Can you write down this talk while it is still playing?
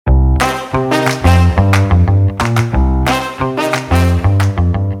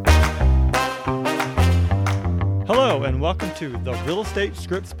to the Real Estate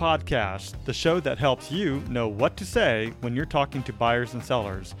Scripts Podcast, the show that helps you know what to say when you're talking to buyers and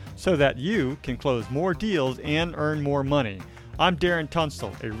sellers so that you can close more deals and earn more money. I'm Darren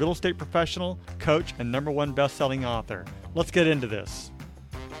Tunstall, a real estate professional, coach, and #1 best-selling author. Let's get into this.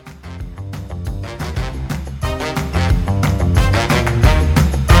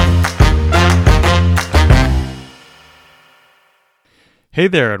 Hey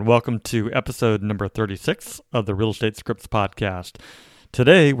there, and welcome to episode number 36 of the Real Estate Scripts Podcast.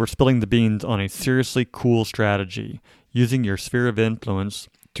 Today, we're spilling the beans on a seriously cool strategy, using your sphere of influence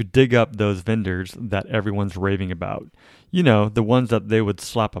to dig up those vendors that everyone's raving about. You know, the ones that they would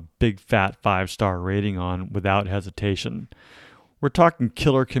slap a big fat 5-star rating on without hesitation. We're talking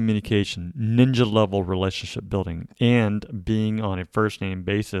killer communication, ninja-level relationship building, and being on a first-name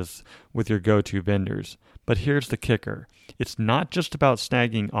basis with your go-to vendors. But here's the kicker. It's not just about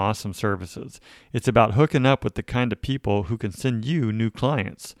snagging awesome services. It's about hooking up with the kind of people who can send you new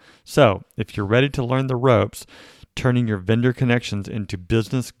clients. So, if you're ready to learn the ropes, turning your vendor connections into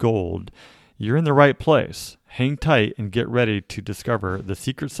business gold, you're in the right place. Hang tight and get ready to discover the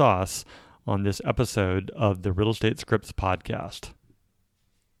secret sauce on this episode of the Real Estate Scripts Podcast.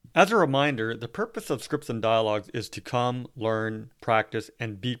 As a reminder, the purpose of Scripts and Dialogues is to come, learn, practice,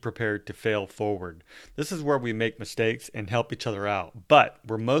 and be prepared to fail forward. This is where we make mistakes and help each other out, but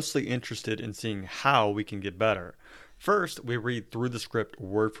we're mostly interested in seeing how we can get better. First, we read through the script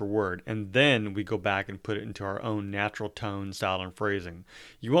word for word, and then we go back and put it into our own natural tone, style, and phrasing.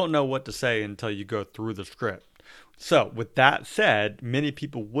 You won't know what to say until you go through the script. So, with that said, many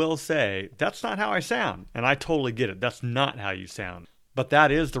people will say, that's not how I sound. And I totally get it. That's not how you sound. But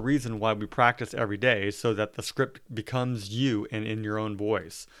that is the reason why we practice every day, so that the script becomes you and in your own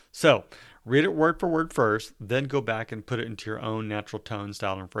voice. So, read it word for word first, then go back and put it into your own natural tone,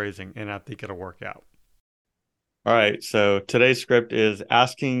 style, and phrasing, and I think it'll work out. All right, so today's script is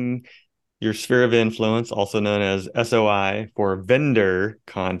asking your sphere of influence, also known as SOI, for vendor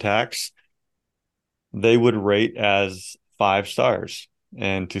contacts they would rate as 5 stars.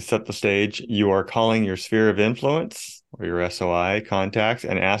 And to set the stage, you are calling your sphere of influence or your SOI contacts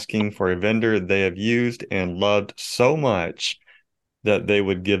and asking for a vendor they have used and loved so much that they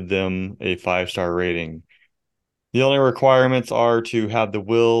would give them a 5-star rating. The only requirements are to have the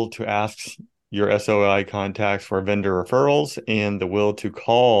will to ask your SOI contacts for vendor referrals and the will to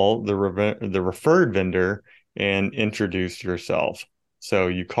call the referred vendor and introduce yourself. So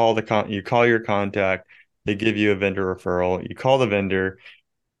you call your contact, they give you a vendor referral, you call the vendor,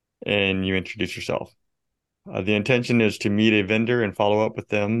 and you introduce yourself. The intention is to meet a vendor and follow up with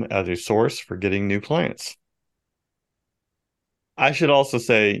them as a source for getting new clients. I should also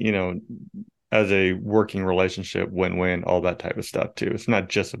say, as a working relationship, win-win, all that type of stuff too. It's not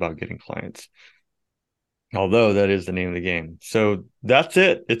just about getting clients, although that is the name of the game. So that's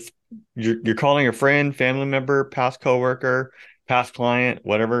it. You're calling a friend, family member, past coworker, past client,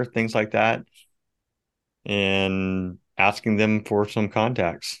 whatever, things like that, and asking them for some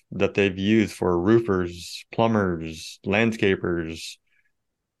contacts that they've used for roofers, plumbers, landscapers,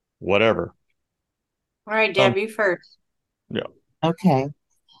 whatever. All right, Deb, you first. Yeah. Okay.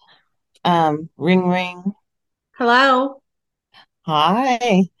 Ring, ring. Hello.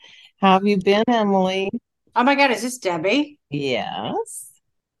 Hi. How have you been, Emily? Oh my God, is this Debbie? Yes.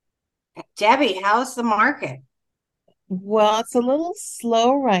 Debbie, how's the market? Well, it's a little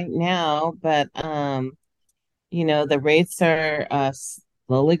slow right now, but the rates are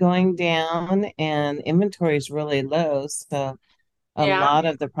slowly going down and inventory is really low. So a Yeah, lot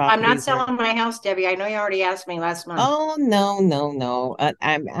of the I'm not properties are. selling my house, Debbie. I know you already asked me last month. Oh, no, no, no.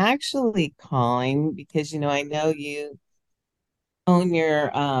 I'm actually calling because, I know you own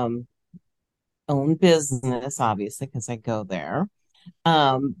your own business, obviously, because I go there.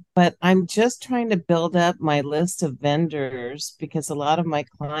 But I'm just trying to build up my list of vendors because a lot of my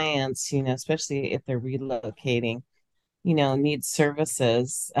clients, especially if they're relocating, need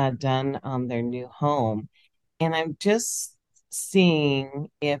services done on their new home. And I'm just seeing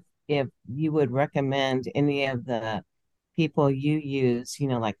if you would recommend any of the people you use,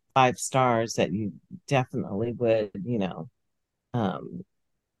 like 5 stars that you definitely would, um,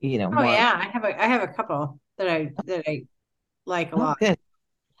 Oh want. yeah, I have a couple that I like a Oh, lot. good.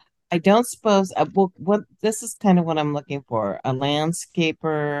 I don't suppose well, what this is kind of what I'm looking for: a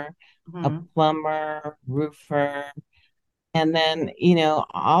landscaper, a Mhm. plumber, roofer, and then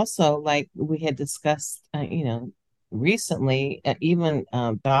also like we had discussed, recently, even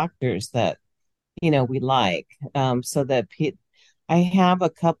doctors that we like, so that I have a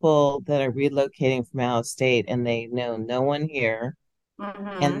couple that are relocating from out of state, and they know no one here.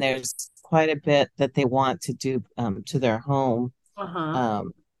 and Mm-hmm. there's quite a bit that they want to do to their home Uh-huh.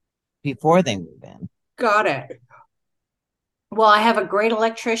 um, before they move in. Got it. Well, I have a great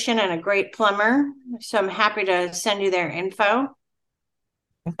electrician and a great plumber, so I'm happy to send you their info.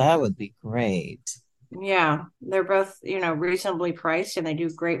 That would be great. Yeah, they're both, reasonably priced and they do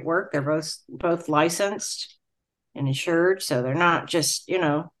great work. They're both licensed and insured, so they're not just,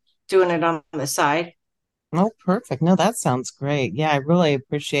 doing it on the side. Oh, perfect. No, that sounds great. Yeah, I really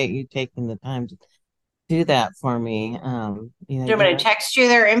appreciate you taking the time to do that for me. Do you want me to text you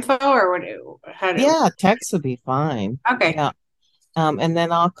their info or how do, Yeah, text would be fine. okay. Yeah. And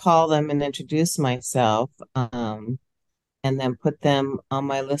then I'll call them and introduce myself, and then put them on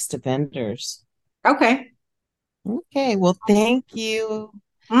my list of vendors. Okay. Okay, well, thank you.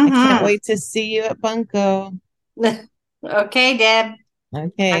 I can't Mm-hmm. wait to see you at Bunko. Okay, Deb. I'm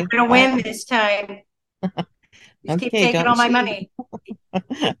Okay, gonna bye. win this time. Just keep Okay, taking don't all my cheat. money.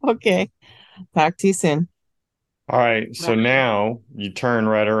 Okay, talk to you soon. All right, so now you turn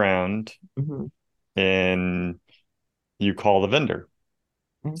right around Mhm. and you call the vendor.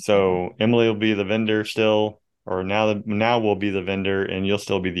 Okay. So Emily will be the vendor still, or now will be the vendor, and you'll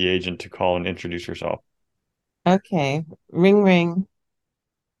still be the agent to call and introduce yourself. Okay, ring ring.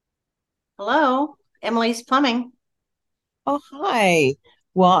 Hello, Emily's Plumbing. Oh, hi.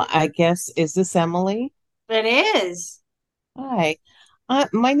 Well, I guess, is this Emily? It is. Hi.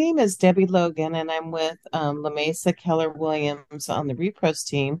 My name is Debbie Logan, and I'm with La Mesa Keller Williams on the Repros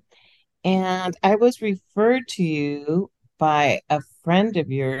team. And I was referred to you by a friend of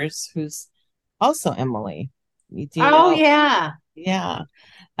yours who's also Emily. Do you Oh know? yeah. Yeah.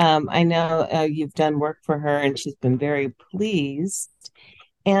 I know you've done work for her, and she's been very pleased.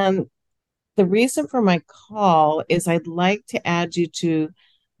 And the reason for my call is I'd like to add you to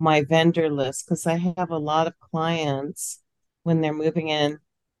my vendor list because I have a lot of clients when they're moving in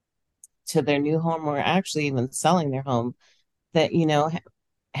to their new home or actually even selling their home that,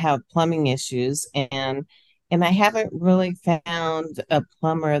 have plumbing issues and I haven't really found a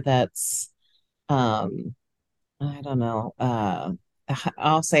plumber that's um I don't know,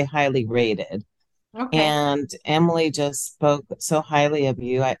 I'll say highly rated. Okay. And Emily just spoke so highly of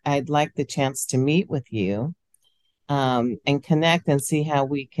you. I'd like the chance to meet with you, and connect and see how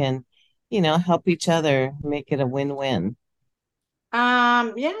we can, help each other make it a win-win.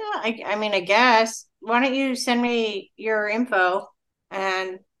 Yeah, I mean, I guess. Why don't you send me your info?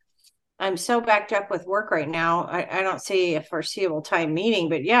 And I'm so backed up with work right now. I don't see a foreseeable time meeting,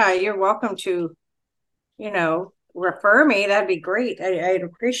 but yeah, you're welcome to, refer me. That'd be great. I'd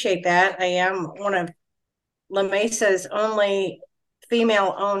appreciate that. I am one of La Mesa's only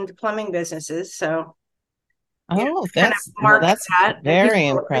female-owned plumbing businesses, so Oh, kind of market that's that, and people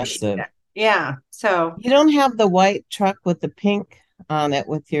very will appreciate impressive. that. Yeah. So You don't have the white truck with the pink on it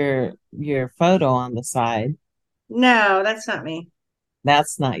with your photo on the side. no, that's not me.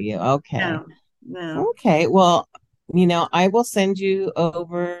 That's not you. Okay. No, no. Okay. Well, I will send you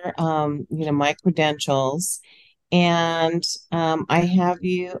over, my credentials, and I have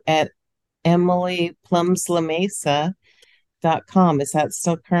you at emilyplumslamesa.com. Is that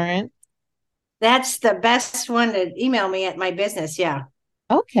still current? That's the best one to email me at my business. Yeah.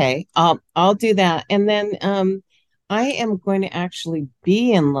 Okay, I'll do that. And then I am going to actually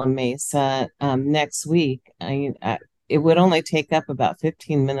be in La Mesa next week. It would only take up about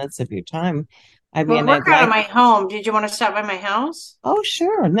 15 minutes of your time. I Well, mean, work I'd out of like, my home. Did you want to stop by my house? oh,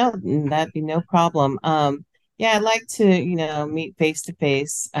 sure. No, that'd be no problem. Yeah, I'd like to, meet face to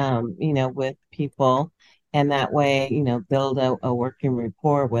face, with people, and that way, build a working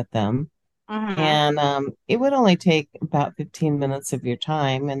rapport with them. Mm-hmm. And it would only take about 15 minutes of your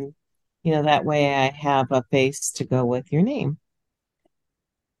time. And, that way I have a face to go with your name.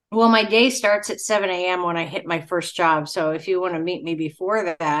 Well, my day starts at 7 a.m. when I hit my first job. So if you want to meet me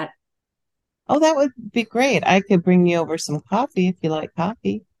before that, Oh, that would be great. I could bring you over some coffee if you like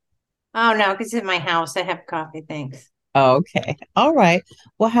coffee. oh no, because in my house I have coffee. Thanks. Oh, okay. All right.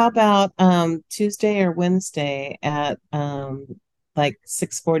 Well, how about Tuesday or Wednesday at like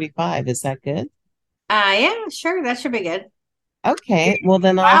 6:45? Is that good? Yeah, sure. That should be good. Okay. Well,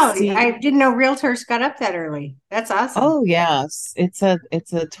 then I'll Wow, see. I didn't know realtors got up that early. That's awesome. Oh, yes. It's a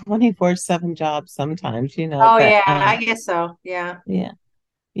 24/7 job sometimes, Oh but yeah, I guess so. Yeah. yeah.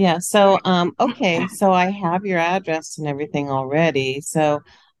 Yeah, so okay, so I have your address and everything already. So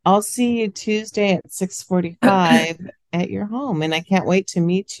I'll see you Tuesday at 6:45 at your home, and I can't wait to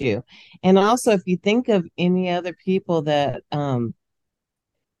meet you. And also if you think of any other people that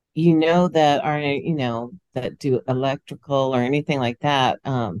that are, that do electrical or anything like that,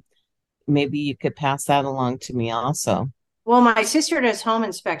 maybe you could pass that along to me also. Well, my sister does home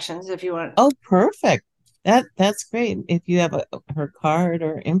inspections if you want. Oh, perfect. That's great. If you have her card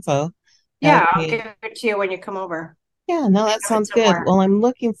or info, that Yeah, would I'll be give it to you when you come over. yeah, no, I that have it sounds good. somewhere. Well, I'm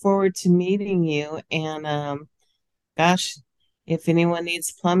looking forward to meeting you and gosh, if anyone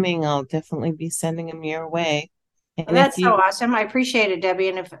needs plumbing, I'll definitely be sending them your way. Well, And if that's so you awesome. I appreciate it, Debbie.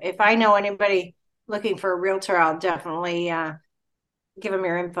 And if I know anybody looking for a realtor, I'll definitely give them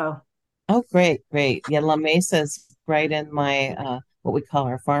your info. oh great, great. Yeah, La Mesa's right in my what we call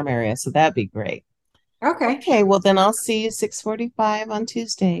our farm area, so that'd be great. Okay. Okay, well then I'll see you 6:45 on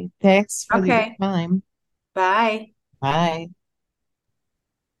Tuesday. Thanks for your Okay. time. Bye. Bye.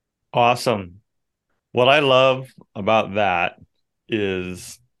 Awesome. What I love about that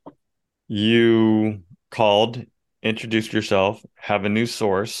is you called, introduced yourself, have a new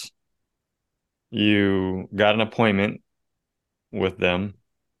source, you got an appointment with them,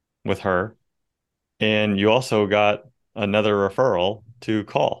 with her, and you also got another referral to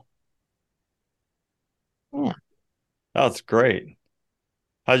call. Yeah. That's great.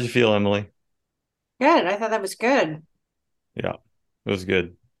 How'd you feel, Emily? Good. I thought that was good. Yeah, it was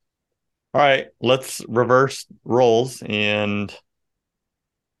good. All right, let's reverse roles and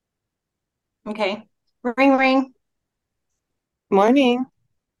Okay. Ring, ring. Morning.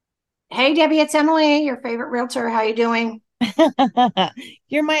 Hey, Debbie, it's Emily, your favorite realtor. How you doing?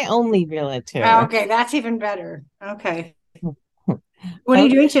 You're my only realtor. Okay, that's even better. Okay. What are you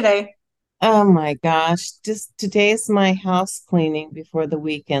Okay. doing today? Oh my gosh. Just today's my house cleaning before the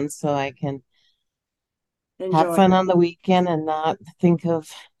weekend so I can have Enjoy. fun on the weekend and not think of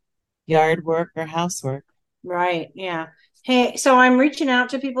yard work or housework. Right. Yeah. Hey, so I'm reaching out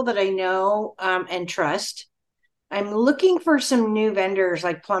to people that I know and trust. I'm looking for some new vendors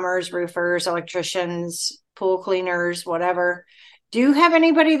like plumbers, roofers, electricians, pool cleaners, whatever. Do you have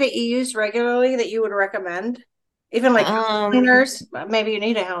anybody that you use regularly that you would recommend? Even like house Um, cleaners? Maybe you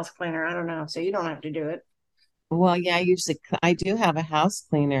need a house cleaner. I don't know. So you don't have to do it. well, yeah, I do have a house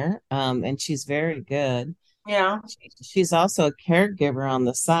cleaner, and she's very good. Yeah. She's also a caregiver on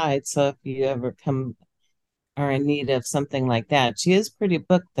the side, so if you ever come are in need of something like that, she is pretty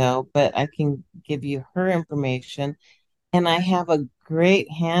booked though, but I can give you her information. And I have a great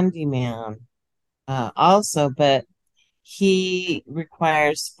handyman also, but he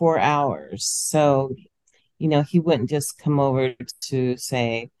requires 4 hours. So, he wouldn't just come over to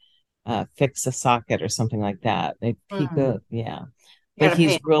say, fix a socket or something like that. If he Mm. could, yeah. You But got to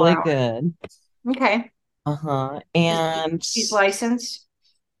pay he's him really 4 hours. good. Okay. Uh-huh. Is And, he's licensed?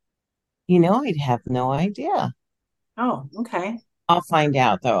 I'd have no idea. Oh, okay. I'll find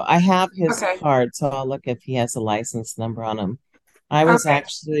out though. I have his Okay. card, so I'll look if he has a license number on him. I was Okay.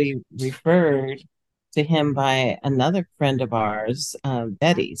 actually referred to him by another friend of ours,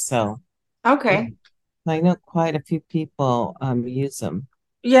 Betty. So yeah, Okay. I know quite a few people use them.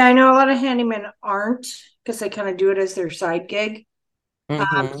 Yeah, I know a lot of handymen aren't because they kind of do it as their side gig. So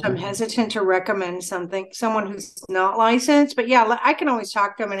I'm Hmm. hesitant to recommend someone who's not licensed. But yeah, I can always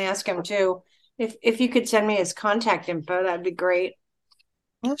talk to him and ask him too. If you could send me his contact info, that'd be great.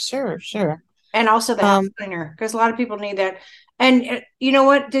 Oh, sure, sure. And also the house Um, cleaner because a lot of people need that. And you know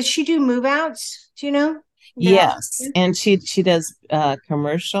what? Does she do move outs? Do you know? The house yes, cleaner? and she does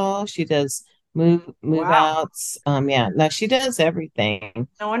commercial. She does move Wow. outs. Yeah, no, she does everything.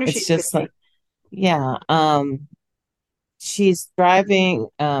 No wonder It's she's just like busy. yeah. She's driving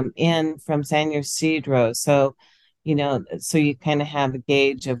in from San Ysidro, so so you kind of have a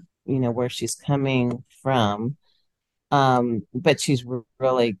gauge of where she's coming from. But she's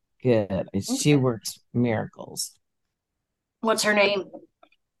really good. She Okay. works miracles. What's her name?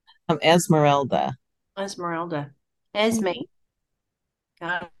 Esmeralda. Esmeralda. Esme. Mhm.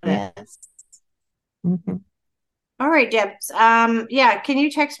 Got it. Yes. Hmm. All right, Debs. Yeah, can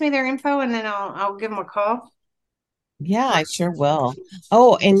you text me their info and then I'll give them a call? Yeah, I sure will.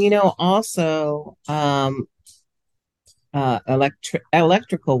 Oh, and also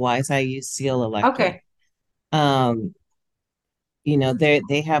electrical wise, I use Seal Electric. Okay. Um,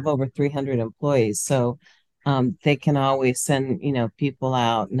 they have over 300 employees, so they can always send, people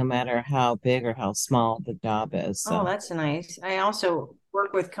out no matter how big or how small the job is. Oh, So that's nice. I also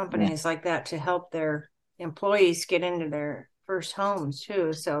work with yeah. companies like that to help their employees get into their first homes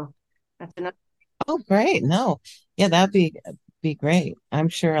too. So that's another. Oh, great. No. Yeah, that'd be great. I'm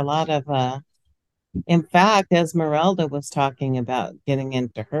sure a lot of in fact, Esmeralda was talking about getting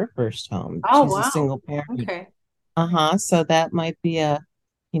into her first home. Oh, She's a wow. single parent. Okay. Uh-huh. So that might be I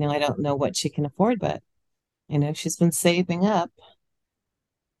don't know what she can afford, but she's been saving up.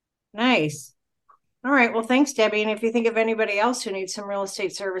 Nice. All right. Well, thanks, Debbie. And if you think of anybody else who needs some real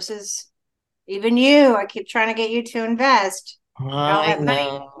estate services, Even you, I keep trying to get you to invest all I that money.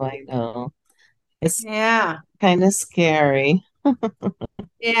 know, I know. It's Yeah. kind of scary.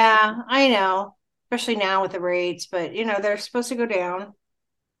 Yeah, I know. Especially now with the rates, but they're supposed to go down.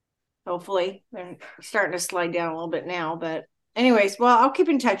 Hopefully. They're starting to slide down a little bit now, but anyways, well, I'll keep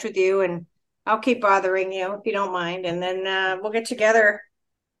in touch with you and I'll keep bothering you if you don't mind, and then we'll get together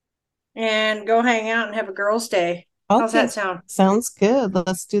and go hang out and have a girls' day. How's that Okay, sound? sounds good.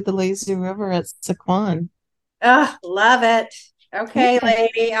 Let's do the lazy river at Saquon. Love it. Okay, Okay,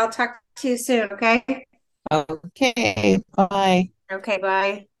 lady. I'll talk to you soon, okay? okay, bye. Okay,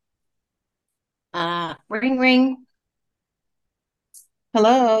 bye. Ring ring.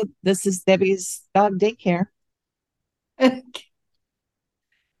 Hello, this is Debbie's dog daycare.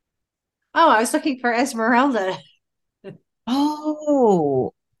 Oh, I was looking for Esmeralda.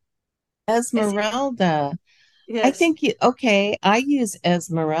 Oh, Is it? Esmeralda. I Yes. think okay, I use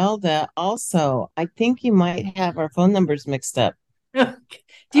Esmeralda also. I think you might have our phone numbers mixed up.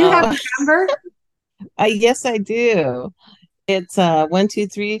 Do you have Uh, her number? yes, I do. It's 1, 2,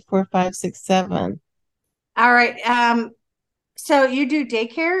 3, 4, 5, 6, 7. All right. So you do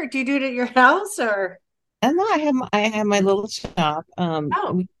daycare? Do you do it at your house or? And then I have my little shop.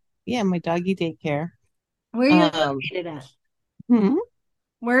 Oh, Yeah, my doggy daycare. where are you Um, located at? hmm,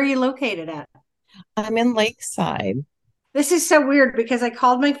 Where are you located at? I'm in Lakeside. This is so weird because I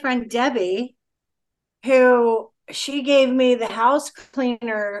called my friend Debbie, who she gave me the house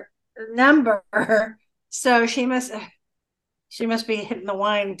cleaner number. So she must be hitting the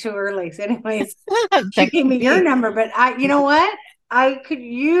wine too early. So anyways, she That gave could me your be. number, but you know what? I could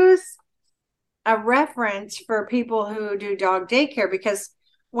use a reference for people who do dog daycare, because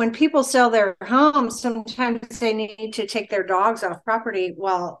when people sell their homes, sometimes they need to take their dogs off property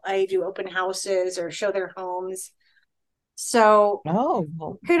while I do open houses or show their homes. So Oh,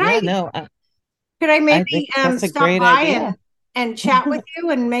 well, could yeah, I no, could I I think maybe that's a stop great by idea. and chat with you,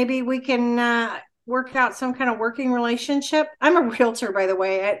 and maybe we can work out some kind of working relationship? I'm a realtor, by the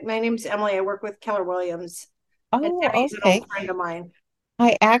way. My name's Emily. I work with Keller Williams, and Oh, Debbie's an old okay. friend of mine.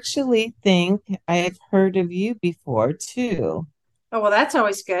 I actually think I've heard of you before too. Oh, well, that's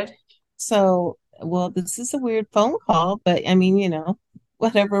always good. So, well, this is a weird phone call, but I mean,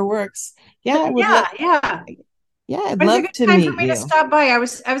 whatever works. Yeah, I would Yeah, love, yeah. yeah, I'd When's a love good to time for meet me to you. stop by? I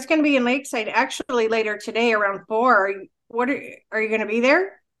was going to be in Lakeside actually later today around 4. Are you going to be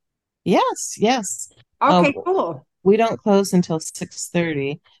there? Yes, yes. Okay, Oh, cool. we don't close until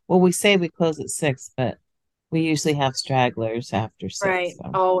 6:30. Well, we say we close at 6, but we usually have stragglers after 6. Right.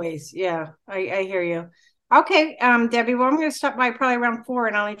 So, Always. Yeah. I hear you. Okay, Debbie, well, I'm going to stop by probably around 4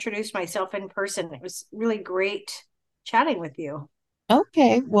 and I'll introduce myself in person. It was really great chatting with you.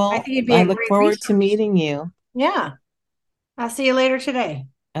 okay. I Well, think you'd be I a look great forward to resource. meeting you. Yeah. I'll see you later today.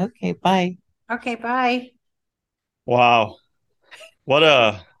 Okay, bye. Okay, bye. Wow. What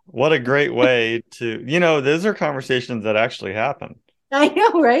a great way to, those are conversations that actually happen. I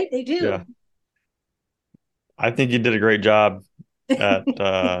know, right? They Yeah. do. I think you did a great job at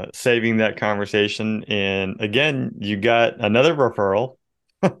saving that conversation. And again, you got another referral.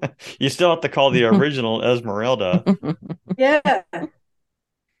 You still have to call the original Esmeralda, Yeah.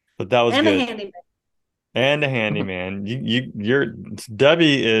 but that was And a good. handyman. And a handyman. You're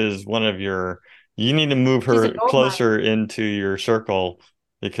Debbie is one of you need to move She's a her gold mine. closer into your circle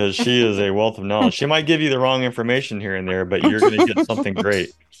because she is a wealth of knowledge. She might give you the wrong information here and there, but you're going to get something great.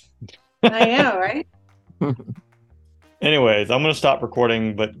 I know, right? Anyways, I'm going to stop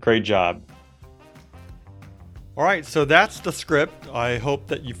recording, but great job. All right, so that's the script. I hope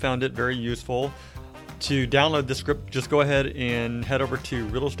that you found it very useful. To download the script, just go ahead and head over to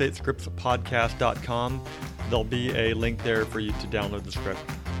realestatescriptspodcast.com. There'll be a link there for you to download the script.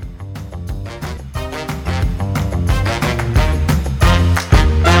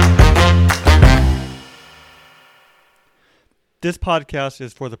 This podcast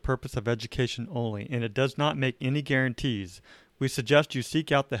is for the purpose of education only, and it does not make any guarantees. We suggest you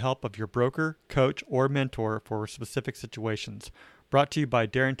seek out the help of your broker, coach, or mentor for specific situations. Brought to you by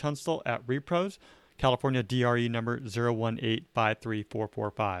Darren Tunstall at Repros, California DRE number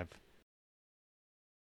 0185345.